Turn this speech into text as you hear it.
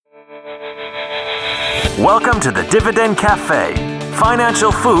Welcome to the Dividend Cafe,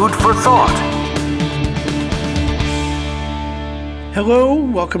 financial food for thought. Hello,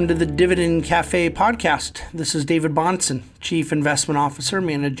 welcome to the Dividend Cafe podcast. This is David Bahnsen, Chief Investment Officer,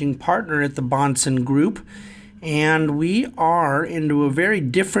 Managing Partner at the Bahnsen Group. And we are into a very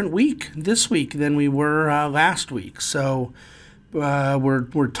different week this week than we were last week. So we're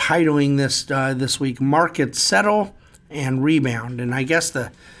titling this week Markets Settle and Rebound. And I guess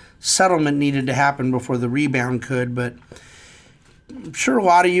the settlement needed to happen before the rebound could, but I'm sure a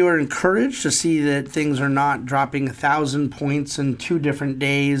lot of you are encouraged to see that things are not dropping 1,000 points in 2 different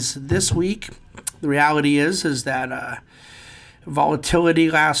days this week. The reality is that volatility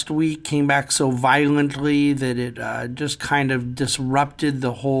last week came back so violently that it just kind of disrupted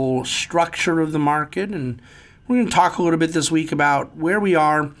the whole structure of the market. And we're going to talk a little bit this week about where we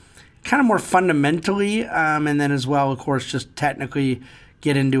are kind of more fundamentally, and then as well, of course, just technically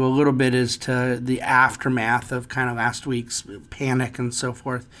get into a little bit as to the aftermath of kind of last week's panic and so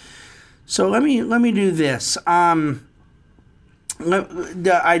forth. So let me do this. I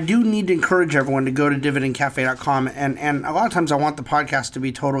do need to encourage everyone to go to dividendcafe.com, and a lot of times I want the podcast to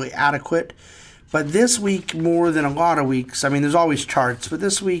be totally adequate, but this week more than a lot of weeks, I mean, there's always charts, but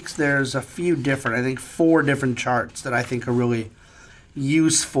this week there's a few different, I think 4 different charts that I think are really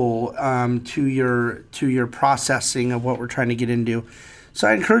useful to your processing of what we're trying to get into. So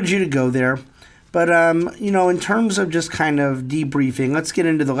I encourage you to go there. But, in terms of just kind of debriefing, let's get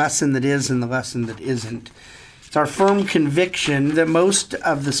into the lesson that is and the lesson that isn't. It's our firm conviction that most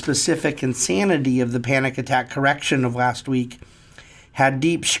of the specific insanity of the panic attack correction of last week had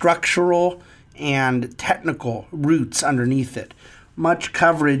deep structural and technical roots underneath it. Much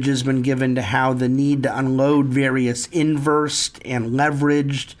coverage has been given to how the need to unload various inversed and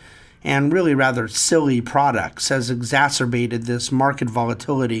leveraged and really rather silly products has exacerbated this market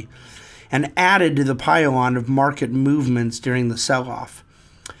volatility and added to the pile-on of market movements during the sell-off.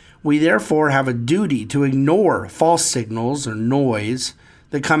 We therefore have a duty to ignore false signals or noise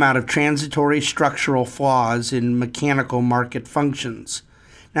that come out of transitory structural flaws in mechanical market functions.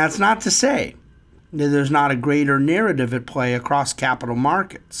 Now, it's not to say that there's not a greater narrative at play across capital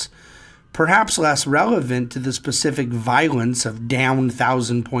markets, perhaps less relevant to the specific violence of down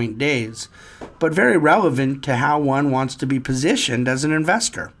 1,000-point days, but very relevant to how one wants to be positioned as an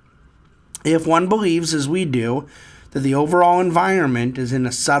investor. If one believes, as we do, that the overall environment is in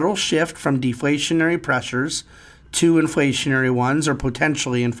a subtle shift from deflationary pressures to inflationary ones or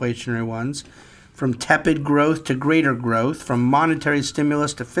potentially inflationary ones, from tepid growth to greater growth, from monetary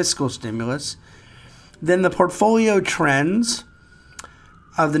stimulus to fiscal stimulus, then the portfolio trends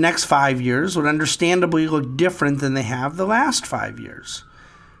of the next 5 years would understandably look different than they have the last 5 years.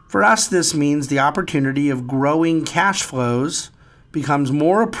 For us, this means the opportunity of growing cash flows becomes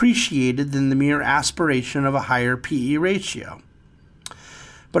more appreciated than the mere aspiration of a higher PE ratio.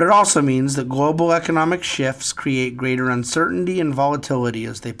 But it also means that global economic shifts create greater uncertainty and volatility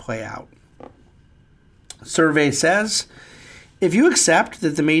as they play out. Survey says, if you accept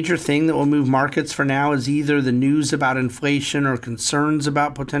that the major thing that will move markets for now is either the news about inflation or concerns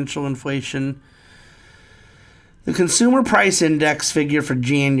about potential inflation, the consumer price index figure for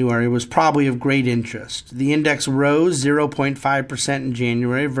January was probably of great interest. The index rose 0.5% in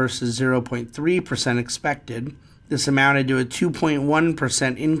January versus 0.3% expected. This amounted to a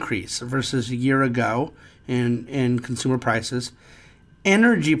 2.1% increase versus a year ago in consumer prices.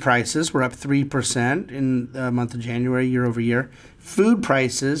 Energy prices were up 3% in the month of January, year over year. Food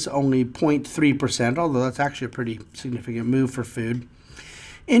prices only 0.3%, although that's actually a pretty significant move for food.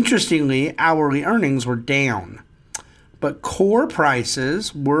 Interestingly, hourly earnings were down, but core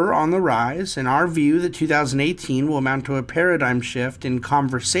prices were on the rise. In our view, that 2018 will amount to a paradigm shift in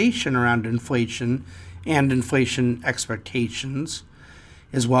conversation around inflation and inflation expectations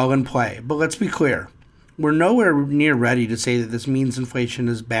is well in play. But let's be clear. We're nowhere near ready to say that this means inflation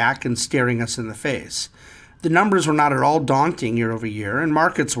is back and staring us in the face. The numbers were not at all daunting year over year, and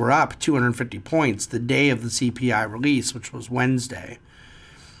markets were up 250 points the day of the CPI release, which was Wednesday.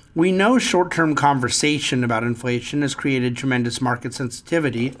 We know short-term conversation about inflation has created tremendous market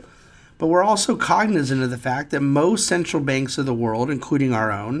sensitivity, but we're also cognizant of the fact that most central banks of the world, including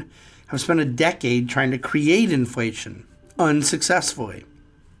our own, have spent a decade trying to create inflation unsuccessfully.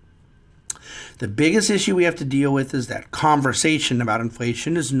 The biggest issue we have to deal with is that conversation about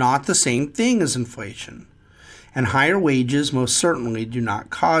inflation is not the same thing as inflation, and higher wages most certainly do not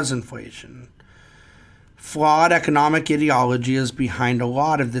cause inflation. Flawed economic ideology is behind a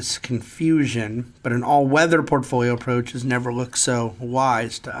lot of this confusion, but an all-weather portfolio approach has never looked so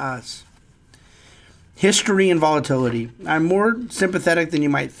wise to us. History and volatility. I'm more sympathetic than you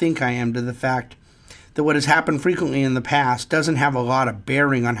might think I am to the fact that what has happened frequently in the past doesn't have a lot of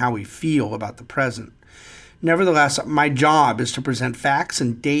bearing on how we feel about the present. Nevertheless, my job is to present facts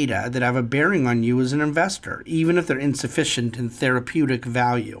and data that have a bearing on you as an investor, even if they're insufficient in therapeutic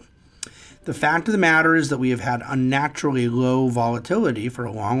value. The fact of the matter is that we have had unnaturally low volatility for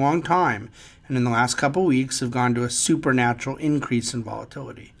a long, long time, and in the last couple of weeks have gone to a supernatural increase in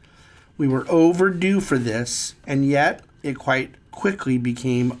volatility. We were overdue for this, and yet it quite quickly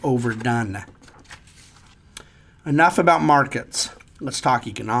became overdone. Enough about markets. Let's talk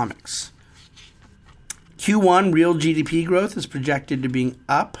economics. Q1 real GDP growth is projected to be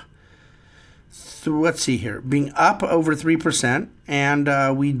up. Being up over 3%,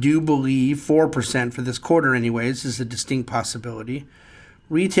 and we do believe 4% for this quarter anyways is a distinct possibility.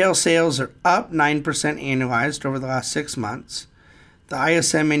 Retail sales are up 9% annualized over the last 6 months. The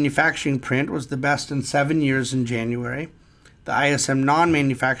ISM manufacturing print was the best in 7 years in January. The ISM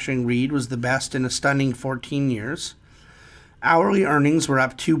non-manufacturing read was the best in a stunning 14 years. Hourly earnings were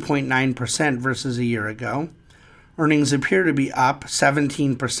up 2.9% versus a year ago. Earnings appear to be up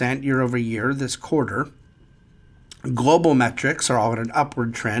 17% year over year this quarter. Global metrics are all in an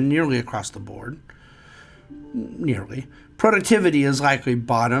upward trend nearly across the board. Productivity is likely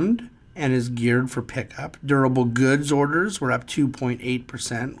bottomed and is geared for pickup. Durable goods orders were up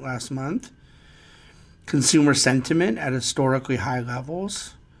 2.8% last month. Consumer sentiment at historically high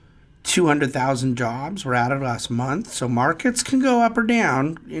levels. 200,000 jobs were added last month, so markets can go up or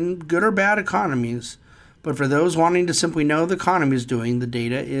down in good or bad economies. But for those wanting to simply know the economy is doing, the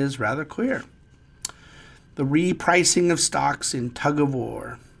data is rather clear. The repricing of stocks in tug of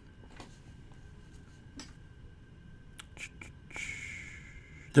war.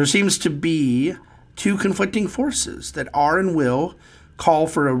 There seems to be two conflicting forces that are and will call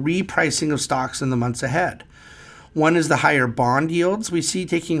for a repricing of stocks in the months ahead. One is the higher bond yields we see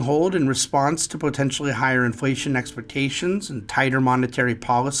taking hold in response to potentially higher inflation expectations and tighter monetary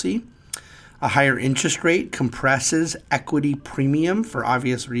policy. A higher interest rate compresses equity premium for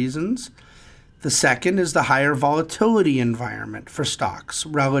obvious reasons. The second is the higher volatility environment for stocks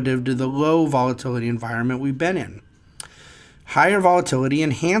relative to the low volatility environment we've been in. Higher volatility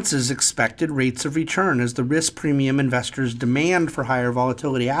enhances expected rates of return as the risk premium investors' demand for higher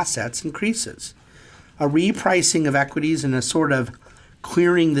volatility assets increases. A repricing of equities and a sort of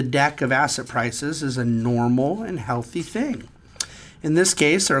clearing the deck of asset prices is a normal and healthy thing. In this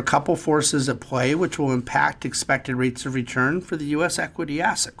case, there are a couple forces at play which will impact expected rates of return for the U.S. equity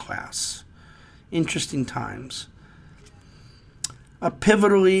asset class. Interesting times. A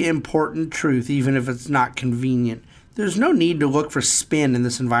pivotally important truth, even if it's not convenient. There's no need to look for spin in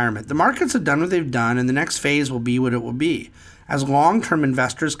this environment. The markets have done what they've done, and the next phase will be what it will be. As long-term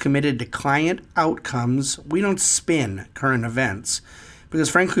investors committed to client outcomes, we don't spin current events because,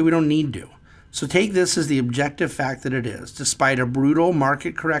 frankly, we don't need to. So take this as the objective fact that it is. Despite a brutal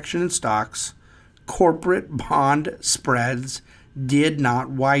market correction in stocks, corporate bond spreads did not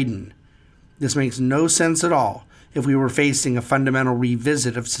widen. This makes no sense at all if we were facing a fundamental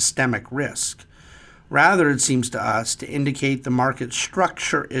revisit of systemic risk. Rather, it seems to us to indicate the market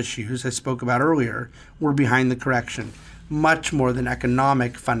structure issues I spoke about earlier were behind the correction, much more than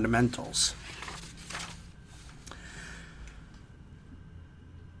economic fundamentals.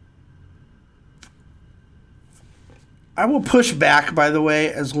 I will push back, by the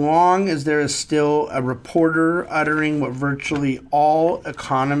way, as long as there is still a reporter uttering what virtually all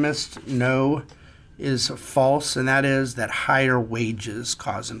economists know is false, and that is that higher wages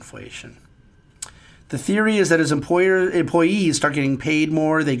cause inflation. The theory is that as employees start getting paid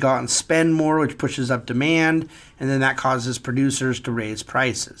more, they go out and spend more, which pushes up demand, and then that causes producers to raise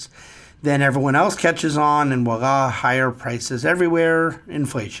prices. Then everyone else catches on, and voila, higher prices everywhere,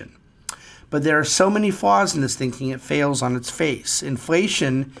 inflation. But there are so many flaws in this thinking, it fails on its face.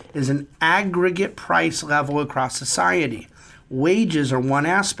 Inflation is an aggregate price level across society. Wages are one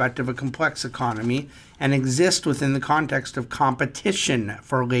aspect of a complex economy and exist within the context of competition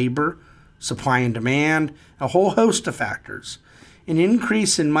for labor, supply and demand, a whole host of factors. An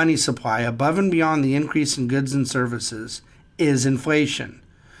increase in money supply above and beyond the increase in goods and services is inflation.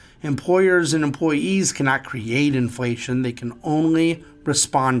 Employers and employees cannot create inflation, they can only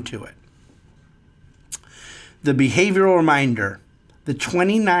respond to it. The behavioral reminder, the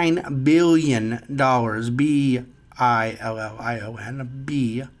 $29 billion,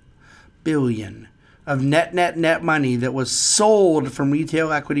 billion, of net money that was sold from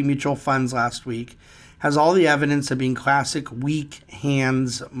retail equity mutual funds last week has all the evidence of being classic weak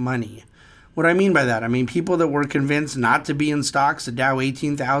hands money. What do I mean by that? I mean people that were convinced not to be in stocks at Dow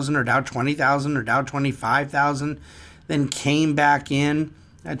 18,000 or Dow 20,000 or Dow 25,000, then came back in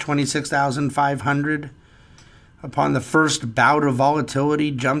at 26,500. Upon the first bout of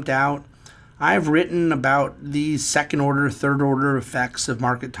volatility jumped out. I've written about these second order, third order effects of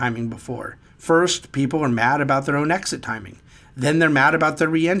market timing before. First, people are mad about their own exit timing. Then they're mad about their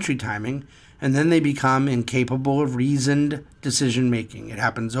re-entry timing. And then they become incapable of reasoned decision making. It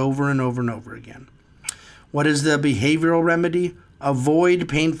happens over and over and over again. What is the behavioral remedy? Avoid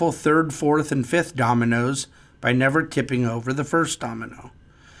painful third, fourth, and fifth dominoes by never tipping over the first domino.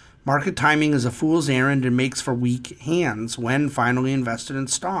 Market timing is a fool's errand and makes for weak hands when finally invested in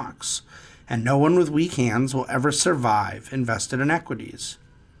stocks. And no one with weak hands will ever survive invested in equities.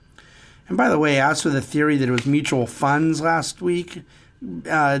 And by the way, as for the theory that it was mutual funds last week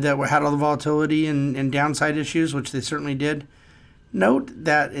that had all the volatility and downside issues, which they certainly did, note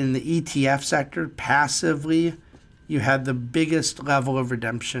that in the ETF sector, passively, you had the biggest level of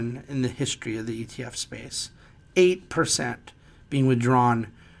redemption in the history of the ETF space. 8% being withdrawn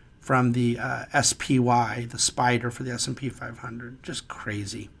from the SPY, the spider for the S&P 500. Just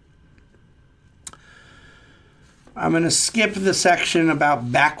crazy. I'm going to skip the section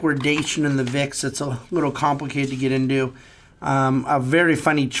about backwardation in the VIX. It's a little complicated to get into. A very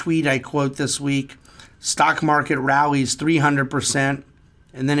funny tweet I quote this week. Stock market rallies 300%,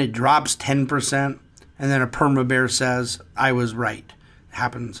 and then it drops 10%, and then a perma bear says, I was right. It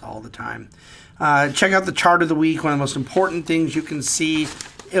happens all the time. Check out the chart of the week. One of the most important things you can see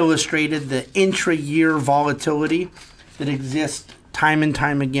illustrated, the intra-year volatility that exists time and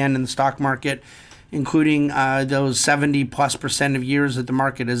time again in the stock market, including those 70+% of years that the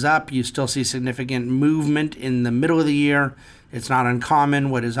market is up. You still see significant movement in the middle of the year. It's not uncommon.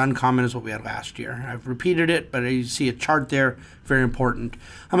 What is uncommon is what we had last year. I've repeated it, but you see a chart there, very important.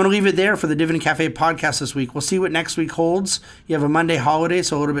 I'm going to leave it there for the Dividend Cafe podcast this week. We'll see what next week holds. You have a Monday holiday,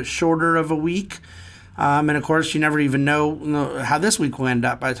 so a little bit shorter of a week. And of course, you never even know how this week will end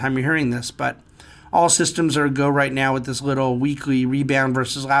up by the time you're hearing this, but all systems are a go right now with this little weekly rebound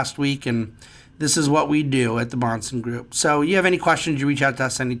versus last week, and this is what we do at the Bahnsen Group. So you have any questions, you reach out to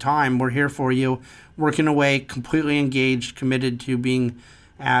us anytime. We're here for you, working away, completely engaged, committed to being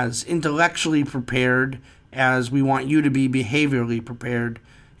as intellectually prepared as we want you to be behaviorally prepared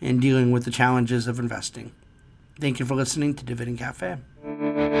in dealing with the challenges of investing. Thank you for listening to Dividend Cafe.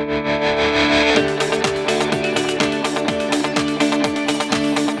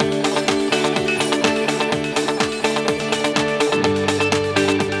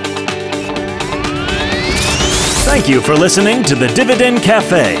 Thank you for listening to the Dividend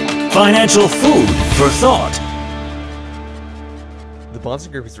Cafe, financial food for thought. The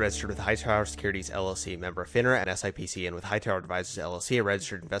Bahnsen Group is registered with Hightower Securities LLC, member of FINRA and SIPC, and with Hightower Advisors LLC, a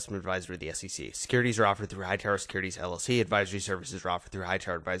registered investment advisor of the SEC. Securities are offered through Hightower Securities LLC. Advisory services are offered through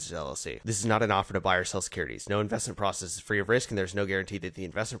Hightower Advisors LLC. This is not an offer to buy or sell securities. No investment process is free of risk, and there is no guarantee that the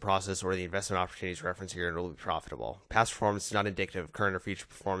investment process or the investment opportunities referenced herein will be profitable. Past performance is not indicative of current or future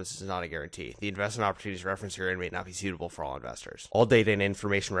performance. Is not a guarantee. The investment opportunities referenced herein may not be suitable for all investors. All data and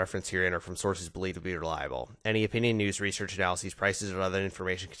information referenced herein are from sources believed to be reliable. Any opinion, news, research, analyses, prices, or other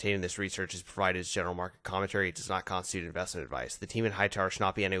information contained in this research is provided as general market commentary. It does not constitute investment advice. The team at Hightower should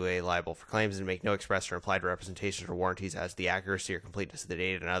not be in any way liable for claims and make no express or implied representations or warranties as to the accuracy or completeness of the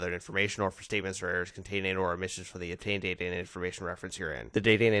data and other information, or for statements or errors contained in or omissions from the obtained data and information referenced herein. The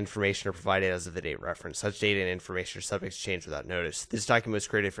data and information are provided as of the date referenced. Such data and information are subject to change without notice. This document was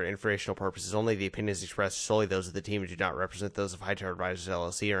created for informational purposes only. The opinions expressed are solely those of the team and do not represent those of Hightower Advisors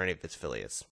LLC or any of its affiliates.